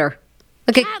 Cat litter.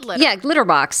 Okay. Cat litter. Yeah, litter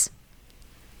box.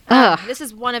 This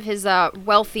is one of his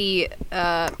wealthy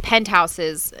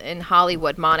penthouses in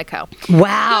Hollywood, Monaco.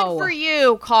 Wow. Good for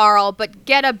you, Karl, but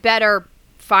get a better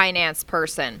finance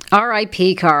person.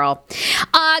 R.I.P. Karl.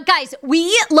 Guys,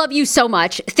 we love you so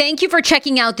much. Thank you for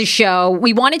checking out the show.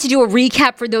 We wanted to do a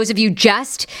recap for those of you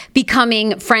just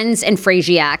becoming friends and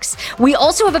Frasiacs. We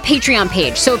also have a Patreon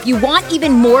page. So if you want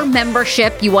even more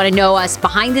membership, you want to know us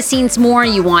behind the scenes more,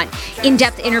 you want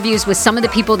in-depth interviews with some of the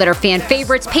people that are fan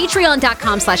favorites,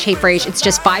 patreon.com/HeyFrase. It's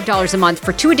just $5 a month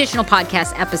for 2 additional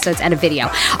podcast episodes and a video.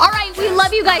 All right, we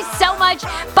love you guys so much.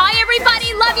 Bye,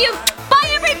 everybody. Love you. Bye,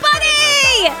 everybody.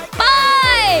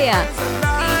 Bye.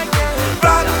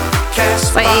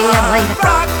 Broadcast Bye.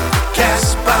 Broadcast